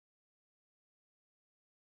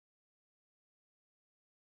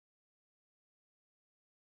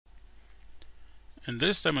In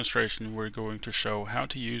this demonstration, we're going to show how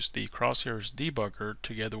to use the Crosshairs Debugger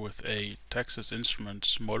together with a Texas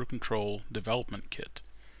Instruments motor control development kit.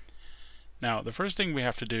 Now, the first thing we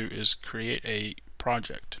have to do is create a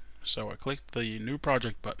project. So I click the New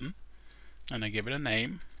Project button and I give it a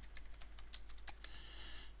name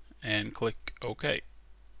and click OK.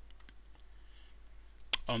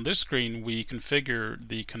 On this screen, we configure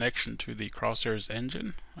the connection to the Crosshairs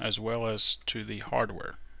engine as well as to the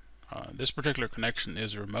hardware. This particular connection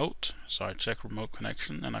is remote, so I check remote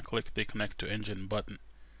connection and I click the Connect to Engine button.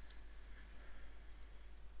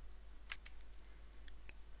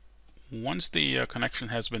 Once the connection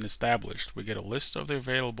has been established, we get a list of the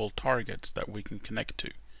available targets that we can connect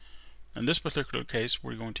to. In this particular case,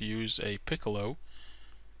 we're going to use a Piccolo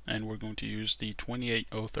and we're going to use the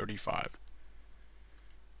 28035.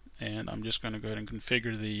 And I'm just going to go ahead and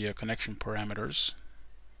configure the connection parameters.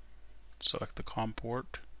 Select the COM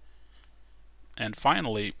port. And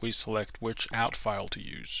finally, we select which out file to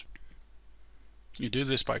use. You do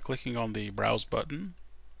this by clicking on the Browse button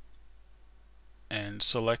and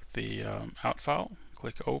select the out file,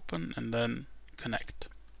 click Open, and then Connect.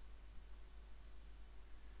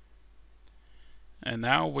 And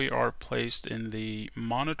now we are placed in the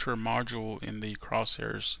Monitor module in the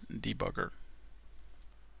Crosshairs Debugger.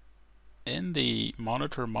 In the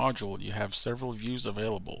Monitor module, you have several views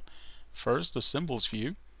available. First, the Symbols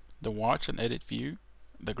view, the Watch and Edit view,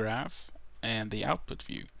 the Graph, and the Output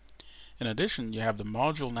view. In addition, you have the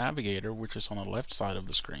Module Navigator, which is on the left side of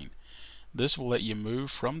the screen. This will let you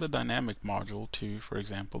move from the Dynamic module to, for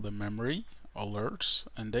example, the Memory, Alerts,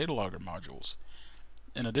 and Data Logger modules.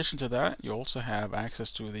 In addition to that, you also have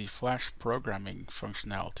access to the Flash programming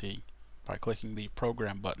functionality by clicking the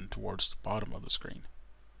Program button towards the bottom of the screen.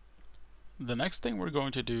 The next thing we're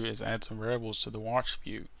going to do is add some variables to the Watch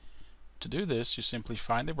view. To do this, you simply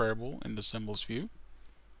find the variable in the Symbols view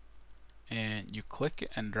and you click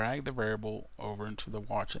and drag the variable over into the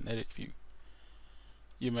Watch and Edit view.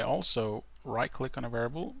 You may also right click on a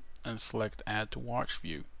variable and select Add to Watch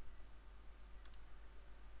view.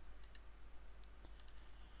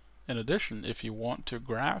 In addition, if you want to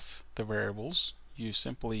graph the variables, you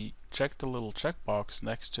simply check the little checkbox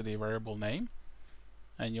next to the variable name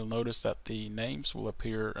and you'll notice that the names will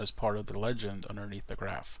appear as part of the legend underneath the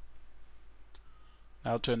graph.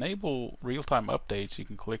 Now, to enable real-time updates, you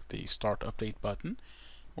can click the Start Update button,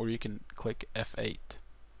 or you can click F8.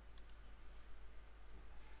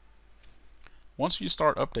 Once you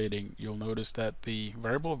start updating, you'll notice that the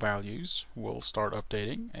variable values will start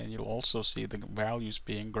updating, and you'll also see the values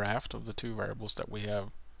being graphed of the two variables that we have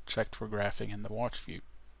checked for graphing in the Watch view.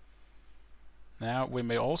 Now, we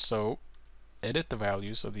may also edit the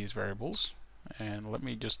values of these variables, and let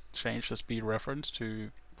me just change the speed reference to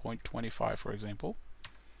 0.25, for example.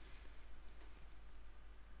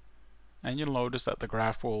 And you'll notice that the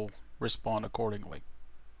graph will respond accordingly.